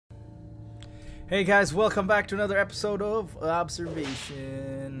Hey guys, welcome back to another episode of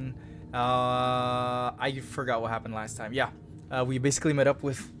Observation. I forgot what happened last time. Yeah, we basically met up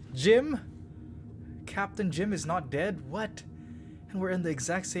with Jim. Captain Jim is not dead. What? And we're in the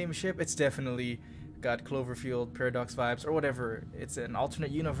exact same ship. It's definitely got Cloverfield Paradox vibes or whatever. It's an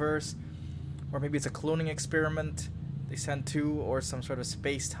alternate universe, or maybe it's a cloning experiment they sent to, or some sort of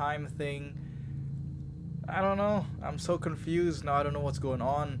space-time thing. I don't know. I'm so confused now. I don't know what's going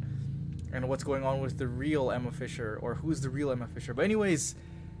on. And what's going on with the real Emma Fisher, or who's the real Emma Fisher. But anyways,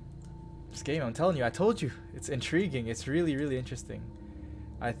 this game, I'm telling you, I told you, it's intriguing. It's really, really interesting.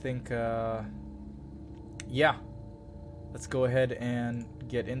 I think, yeah. Let's go ahead and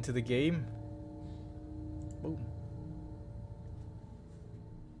get into the game. Boom.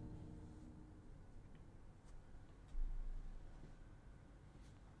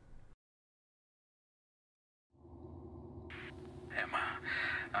 Emma,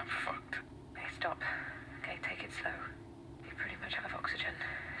 I'm fucked. Hey, stop. Okay, take it slow. You pretty much have oxygen.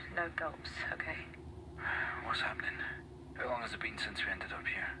 No gulps, okay? What's happening? How long has it been since we ended up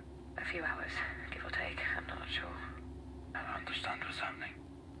here? A few hours, give or take. I'm not sure. I don't understand what's happening.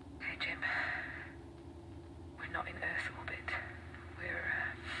 Hey, Jim. We're not in Earth orbit.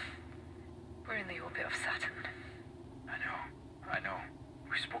 We're in the orbit of Saturn. I know.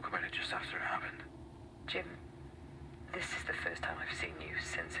 We spoke about it just after it happened. Jim, this is the first time I've seen you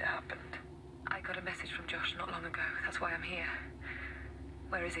since it happened. I got a message from Josh not long ago. That's why I'm here.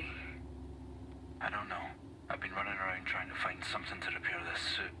 Where is he? I don't know. I've been running around trying to find something to repair this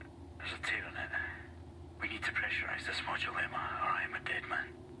suit. There's a tear in it. We need to pressurize this module, Emma, or I am a dead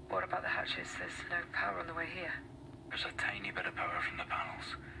man. What about the hatches? There's no power on the way here. There's a tiny bit of power from the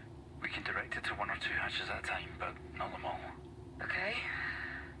panels. We can direct it to one or two hatches at a time, but not them all. Okay.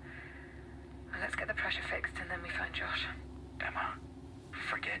 Well, let's get the pressure fixed and then we find Josh. Emma,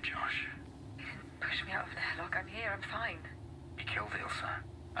 forget Josh. He didn't push me out of an airlock. I'm here. I'm fine. He killed Ilsa.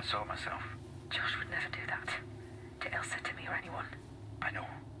 I saw it myself. Josh would never do that. To Elsa, to me, or anyone. I know,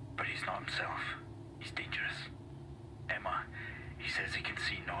 but he's not himself. He's dangerous. Emma, he says he can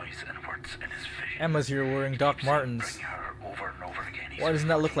see noise and words in his vision. Emma's here wearing Doc Martens. Bring her over and over again. Why doesn't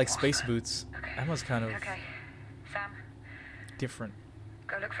that look like He's space lost it. boots? Okay. Emma's kind of Okay. Sam, different.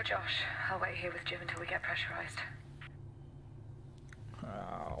 go look for Josh. I'll wait here with Jim until we get pressurized.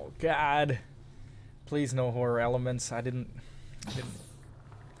 Oh God! Please, no horror elements. I didn't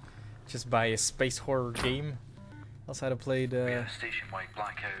just buy a space horror game. Else I'd have played We had a station-wide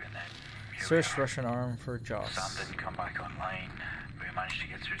blackout and then here we Search are. Russian Arm for Joss. Sam didn't come back online. We managed to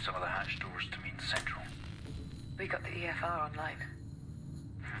get through some of the hatch doors to meet Central. We got the EFR online.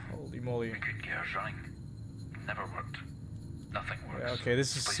 Holy moly! We couldn't get ours running. Never worked. Nothing works. Yeah, okay,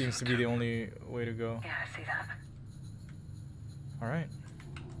 this Place seems is to be the terrible. only way to go. Yeah, I see that. All right.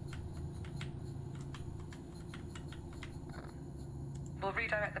 We'll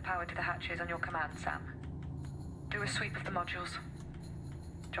redirect the power to the hatches on your command, Sam. Do a sweep of the modules.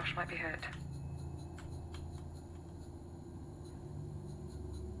 Josh might be hurt.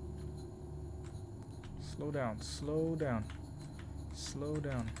 Slow down. Slow down. Slow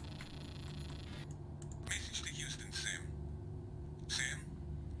down. Message to Houston, Sam. Sam?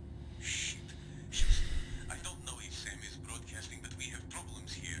 Shit. I don't know if Sam is broadcasting, but we have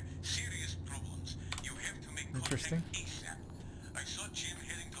problems here. Serious problems. You have to make Interesting. contact ASAP. I saw Jim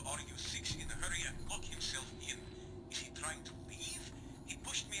heading to RU6 in a hurry and lock himself in. Is he trying to leave? He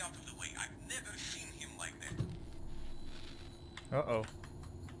pushed me out of the way. I've never seen him like that. Uh-oh.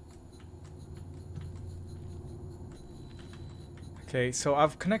 Okay, so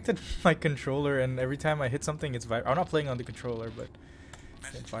I've connected my controller, and every time I hit something, it's I'm not playing on the controller, but it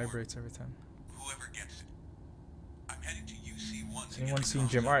Message vibrates every time. Whoever gets it. I'm heading to UC1. Has anyone seen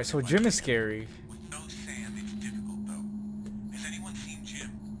Jim? Alright, so Jim is scary. With no sand, it's difficult though. Has anyone seen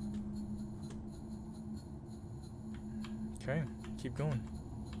Jim? Okay, keep going.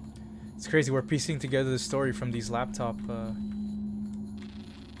 It's crazy, we're piecing together the story from these laptop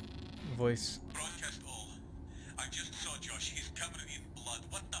voice. Broadcast all. I just saw Josh. He's covered in blood.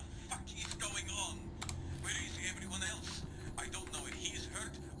 What the fuck is going on? Where is everyone else? I don't know if he's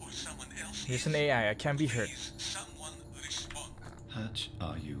hurt or someone else There's is. an AI, I can't be hurt. Please, someone respond. Hatch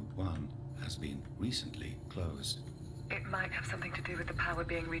RU-1 has been recently closed. It might have something to do with the power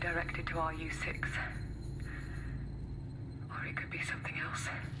being redirected to RU6. Or it could be something else.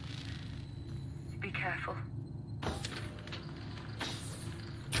 Be careful.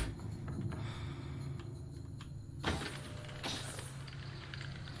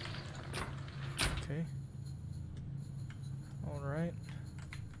 Okay. Alright.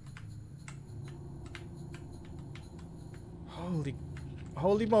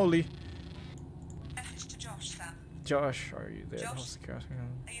 Holy moly. Josh, are you there? Josh? How's the chaos?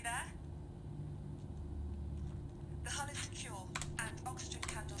 Are you there? The hull is secure and oxygen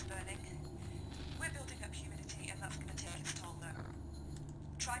candles burning. We're building up humidity and that's going to take its toll though.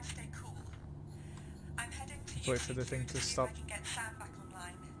 Try to stay cool. I'm heading to Wait for the UC2 thing to see stop. if I can get Sam back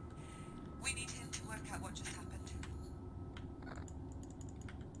online. We need him to work out what just happened.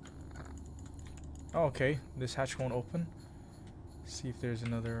 Oh, okay, this hatch won't open. See if there's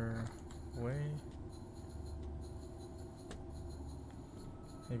another way.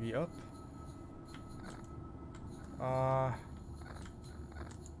 Maybe up. I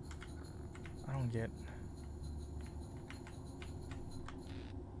don't get.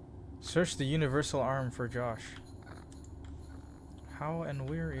 Search the universal arm for Josh. How and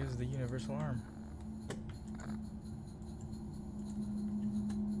where is the universal arm?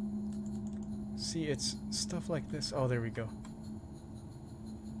 See, it's stuff like this. Oh, there we go.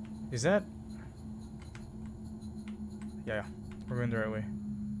 Is that? Yeah, we're going the right way.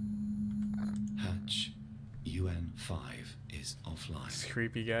 Hatch UN5 is offline. It's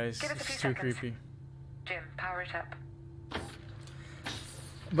creepy, guys. Give us a It's few too seconds. creepy. Jim, power it up.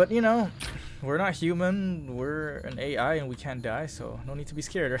 But you know, we're not human. We're an AI, and we can't die, so no need to be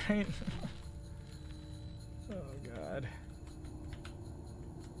scared, right? Oh God.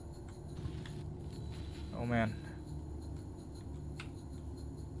 Oh man.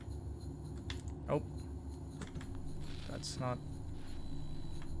 Oh. That's not.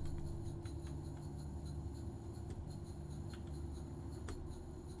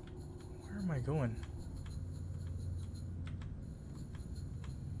 Where am I going?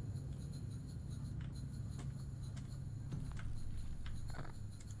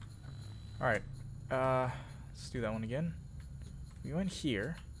 Alright. Let's do that one again. We went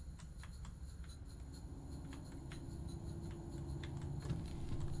here.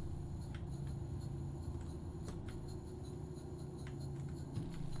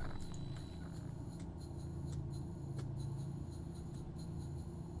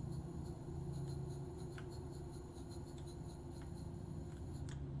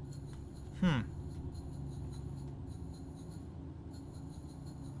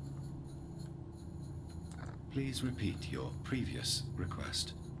 Please repeat your previous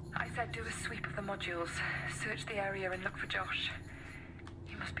request. I said do a sweep of the modules, search the area and look for Josh.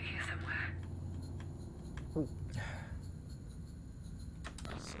 He must be here somewhere.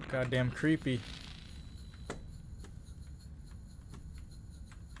 So goddamn creepy.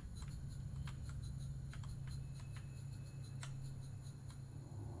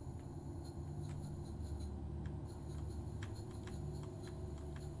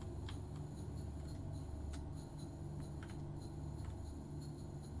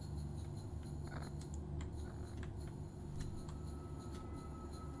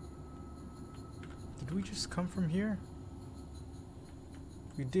 Did we just come from here?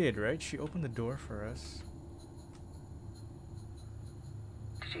 We did, right? She opened the door for us.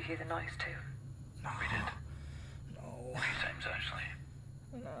 Did you hear the noise too? No. We did. No. A few times, actually.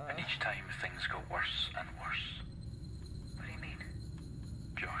 And each time things got worse and worse. What do you mean?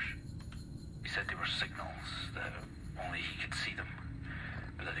 Josh, he said they were signals, that only he could see them,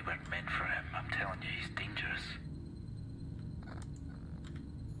 but that they weren't meant for him. I'm telling you, he's dangerous.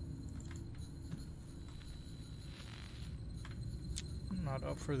 I'm not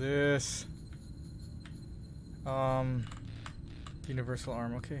up for this. Universal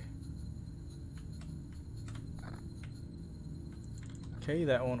arm, okay. Okay,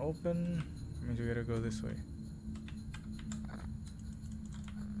 that won't open. That means we gotta go this way.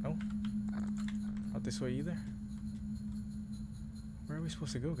 No? Not this way either? Where are we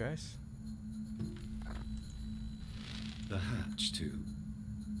supposed to go, guys? The hatch to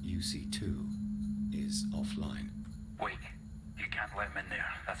UC2 is offline. Wait, you can't let him in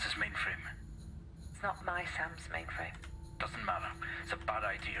there. That's his mainframe. It's not my Sam's mainframe. Doesn't matter. It's a bad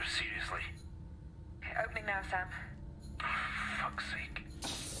idea, seriously. Okay, opening now, Sam. For fuck's sake.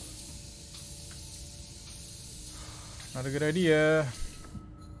 Not a good idea.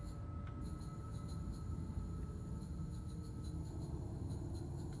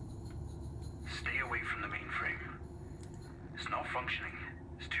 Stay away from the mainframe. It's not functioning.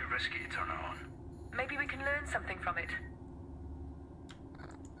 It's too risky to turn it on. Maybe we can learn something from it.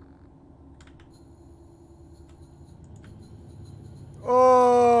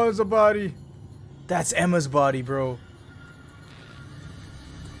 Oh, it's a body. That's Emma's body, bro.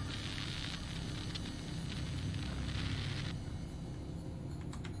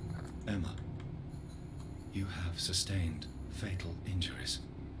 Emma, you have sustained fatal injuries.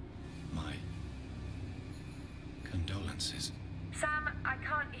 My condolences. Sam, I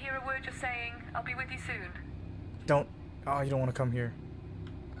can't hear a word you're saying. I'll be with you soon. Don't. Oh, you don't want to come here.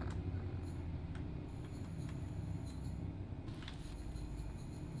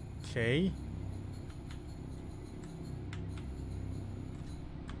 Okay.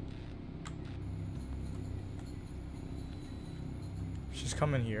 She's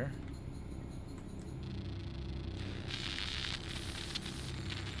coming here.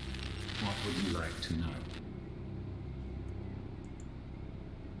 What would you like to know?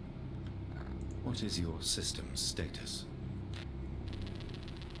 What is your system's status?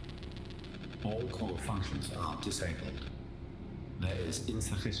 All core functions are disabled. There is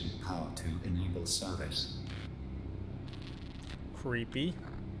insufficient power to enable service. Creepy.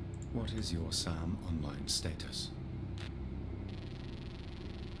 What is your SAM online status?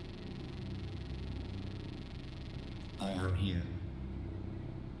 I am here.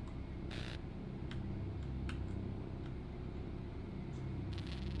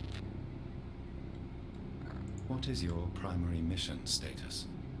 What is your primary mission status?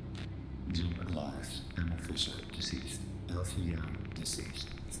 Jim Elias, Emma Fisher, deceased. Elsie Young, deceased.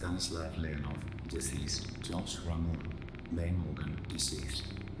 Stanislav Leonov, deceased. Josh Ramon, May Morgan, deceased.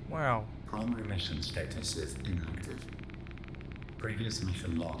 Wow. Primary mission status is inactive. Previous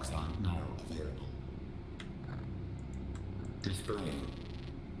mission logs are now available. Displaying.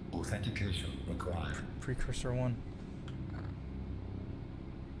 Authentication required. Precursor 1.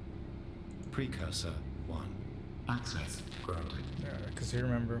 Precursor 1. Access granted. Yeah, because you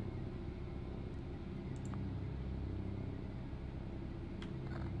remember.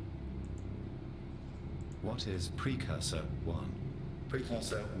 What is Precursor 1?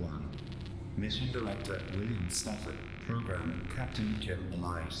 Precursor 1. Mission Director William Stafford. Program Captain Jim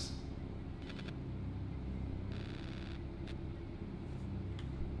Elias.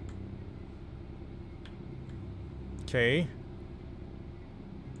 Okay.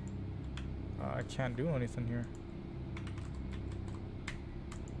 I can't do anything here.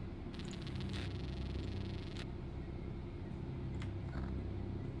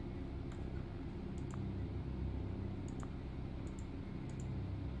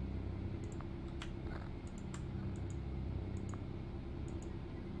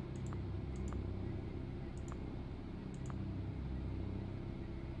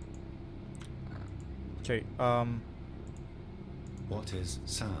 Okay, What is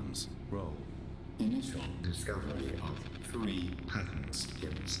SAM's role? Initial discovery of 3 patterns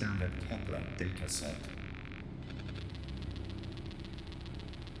in standard Kepler dataset.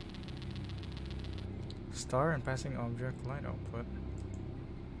 star and passing object light output.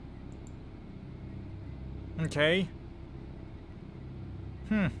 Okay.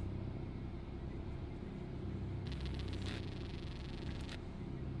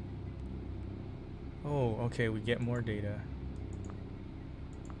 Oh, okay, we get more data.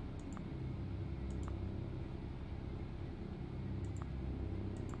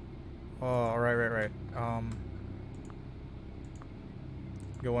 Oh, right.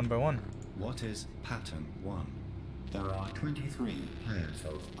 Go one by one. What is Pattern 1? There are 23 pairs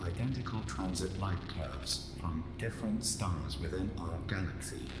of identical transit light curves from different stars within our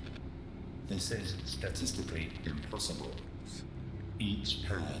galaxy. This is statistically impossible. Each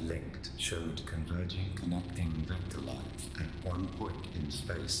pair linked showed converging connecting vector lines at one point in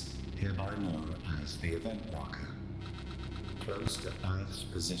space, hereby known as the event marker. Close to Earth's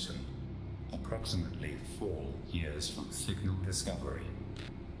position, approximately 4 years from signal discovery.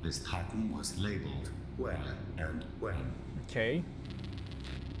 This pattern was labeled where and when. Okay.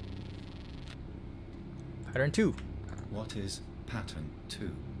 Pattern 2. What is Pattern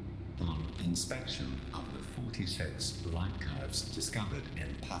 2? On inspection of the 46 light curves discovered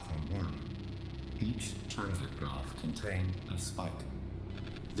in Pattern 1, each transit graph contained a spike.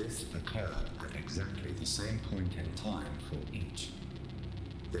 This occurred at exactly the same point in time for each.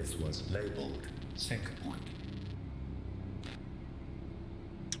 This was labeled sync point.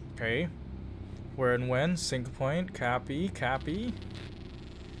 Okay. Where and when, sync point, copy.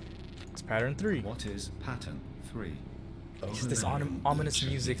 It's pattern 3. What is Pattern 3? It's this Overlaying ominous each of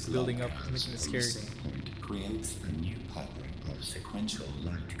music these building light up, curves making it on the scary. sync point creates a new pattern of sequential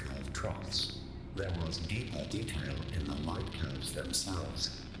light curve troughs. There was deeper detail in the light curves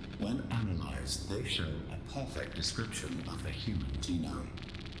themselves. When analyzed, they show a perfect description of the human genome.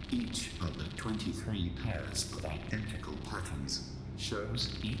 Each of the 23 pairs of identical patterns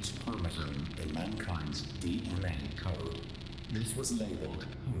shows each chromosome in mankind's DNA code. This was labeled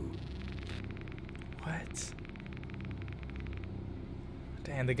WHO. What?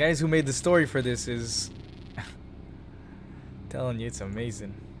 Damn, the guys who made the story for this is telling you it's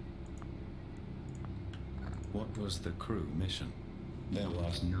amazing. What was the crew mission? There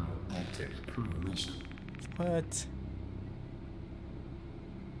was no active crew mission. What?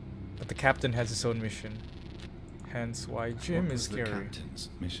 But the captain has his own mission. Hence why Jim What is was the scary. captain's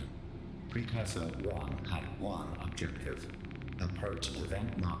mission? Precursor 1 had one objective. Approach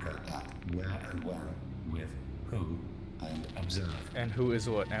event marker at where and when with who and observe. And who is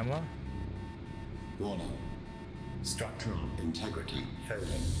what, Emma? Warning. Structural integrity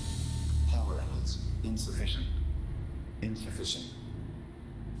failing. Power levels insufficient. Insufficient.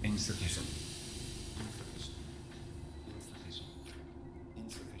 Insufficient. Insufficient. Insufficient.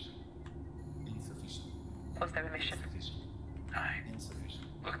 Insufficient. Insufficient. Was there a mission? Aye. Insufficient.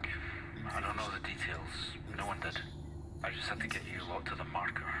 Look, I don't know the details. No one did. I just had to get you lot to the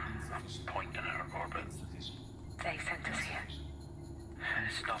marker. A point in our orbit. They sent us here.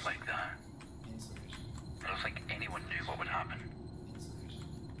 It's not like that. I don't think anyone knew what would happen.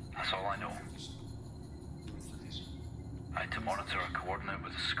 That's all I know. I had to monitor a coordinate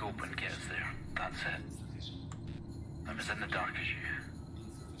with a scope and get us there. That's it. I'm as in the dark as you.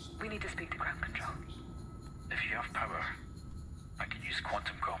 We need to speak to ground control. If you have power, I can use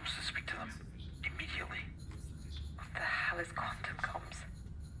quantum comms to speak to them immediately. What the hell is quantum comms?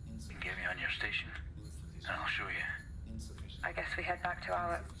 You can get me on your station, and I'll show you. I guess we head back to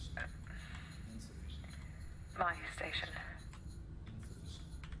our... my station.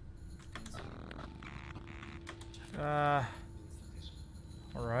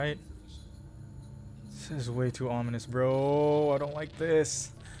 Alright. This is way too ominous, bro. I don't like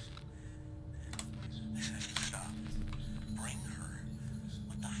this. Stop. Bring her.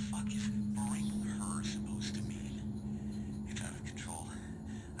 What the fuck is bring her supposed to mean? It's out of control.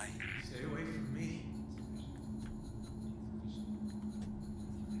 Stay away from me.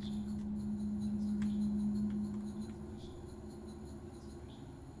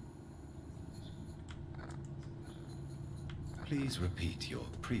 Please repeat your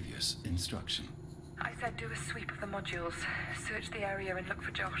previous instruction. I said do a sweep of the modules, search the area and look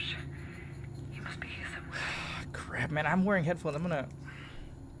for Josh. He must be here somewhere. Crap, man. I'm wearing headphones. I'm gonna...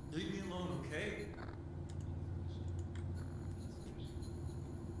 Leave me alone, okay?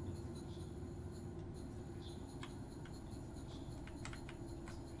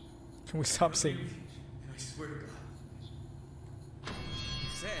 Can we stop saying... And I swear to God.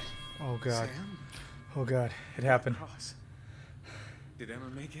 Sam. Oh, God. Sam? Oh, God. It happened. Cross. Did Emma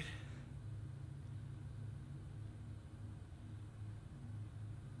make it?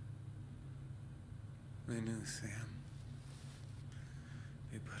 They knew, Sam.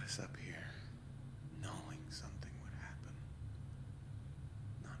 They put us up here, knowing something would happen.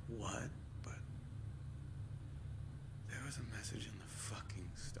 Not what, but there was a message in the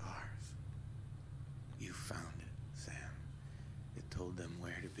fucking stars. You found it, Sam. It told them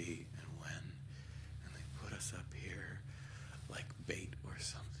where to be and when, and they put us up here like bait or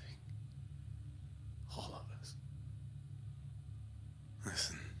something. All of us.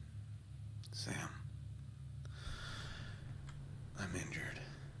 Listen, Sam. I'm injured.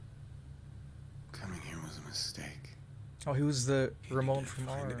 Coming here was a mistake. Oh, he was the You Ramon need to from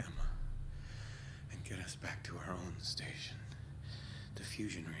find our... Emma and get us back to our own station. The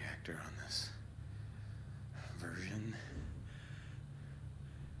fusion reactor on this version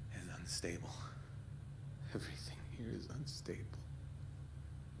is unstable. Everything here is unstable.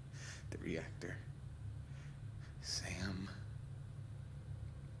 The reactor. Sam.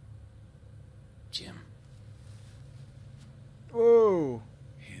 Jim. Whoa!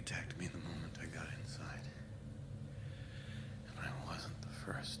 He attacked me the moment I got inside. And I wasn't the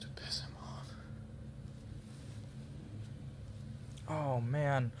first to piss him off. Oh,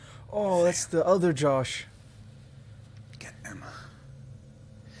 man. Oh, that's the other Josh. Get Emma.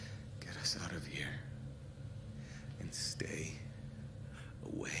 Get us out of here. And stay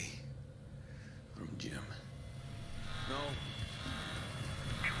away from Jim. No.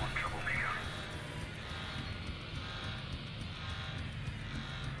 Come on, troublemaker.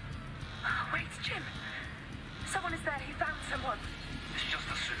 Wait, it's Jim. Someone is there. He found someone. It's just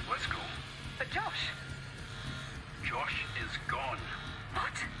a suit. Let's go. But Josh. Josh is gone.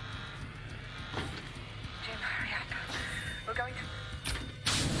 What? Jim, hurry up. We're going to...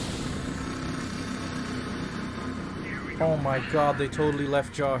 Oh, my God. They totally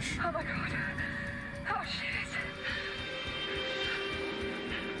left Josh. Oh my God. Oh shit.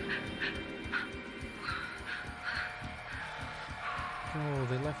 Oh,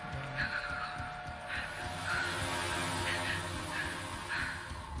 they left...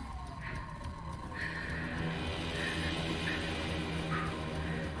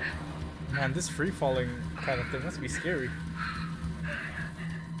 Man, this free-falling kind of thing must be scary.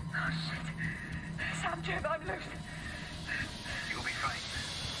 Oh shit. Sam, Jim, I'm loose. You'll be fine.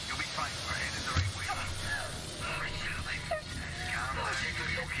 You'll be fine. We're headed the right way.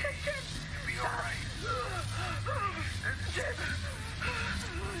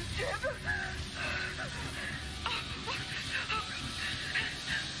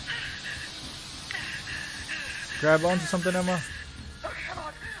 Grab onto something, Emma. Oh, come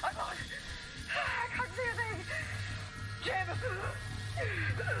on. I'm on. I can't see a thing. Jim.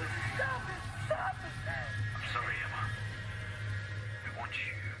 Stop. Stop. I'm sorry, Emma. We want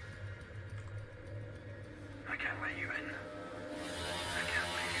you. I can't let you in. I can't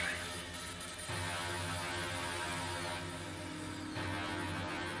let you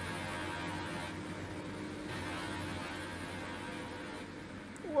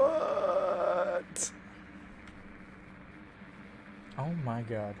in. What? Oh my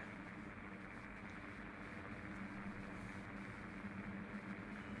god.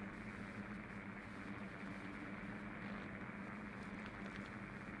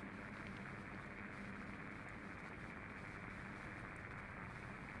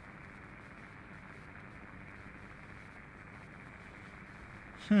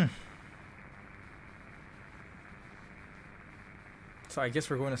 So I guess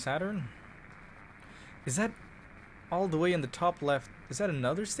we're going to Saturn? Is that all the way in the top left? Is that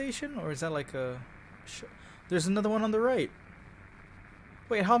another station? Or is that like a... There's another one on the right.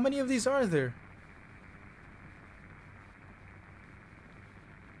 Wait, how many of these are there?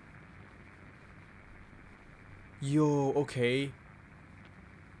 Yo, okay.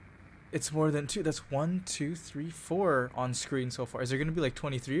 It's more than 2. That's 1, 2, 3, 4 on screen so far. Is there going to be like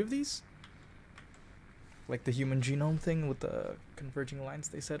 23 of these? Like the human genome thing with the converging lines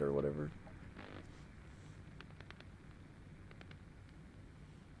they said or whatever.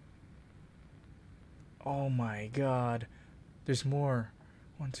 Oh my god. There's more.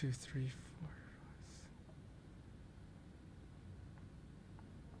 1, 2, 3, 4.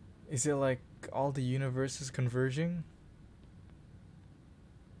 Is it like all the universes converging?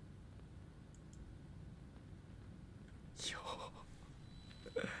 Yo.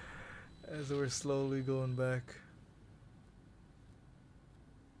 As we're slowly going back.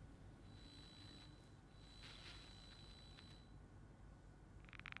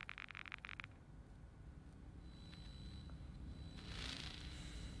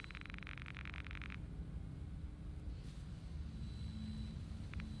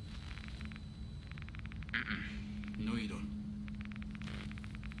 No, you don't.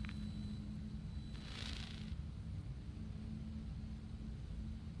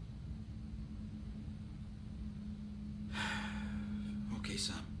 Okay,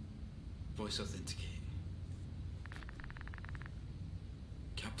 Sam. Voice authenticate.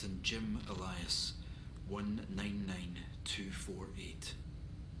 Captain Jim Elias, 199248.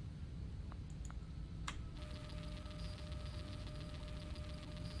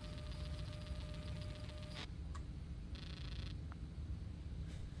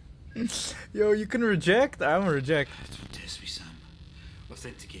 Yo, you can reject? I'm a reject. Don't test me, Sam.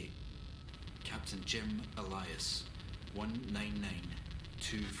 Authenticate. Captain Jim Elias,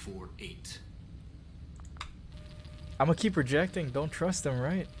 199248. I'm gonna keep rejecting. Don't trust them,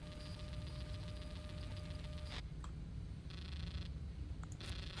 right?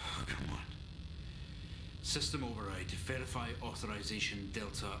 Oh, come on. System override. Verify authorization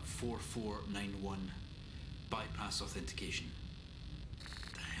Delta 4491. Bypass authentication.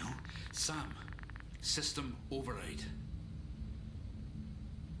 The hell? Sam. System override.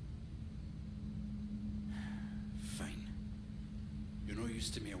 Fine. You're no use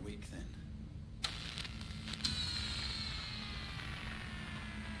to me awake then.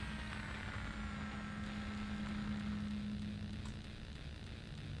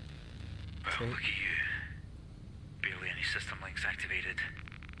 Well, look at you. Barely any system links activated.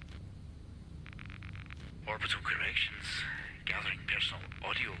 Orbital corrections. Gathering personal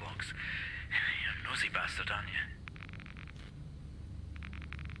audio logs. You're a nosy bastard, aren't you?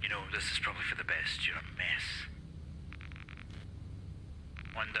 You know, this is probably for the best. You're a mess.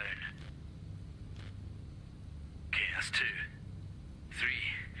 One down. Okay, that's 2. 3.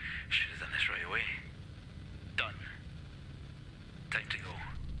 Should have done this right away. Done. Time to go.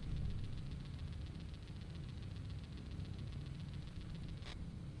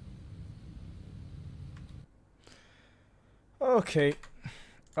 Okay.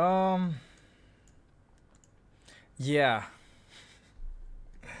 Yeah.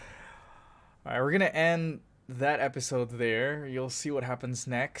 Alright, we're gonna end that episode there. You'll see what happens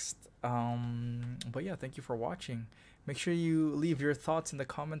next. But yeah, thank you for watching. Make sure you leave your thoughts in the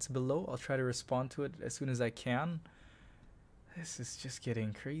comments below. I'll try to respond to it as soon as I can. This is just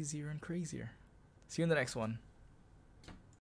getting crazier and crazier. See you in the next one.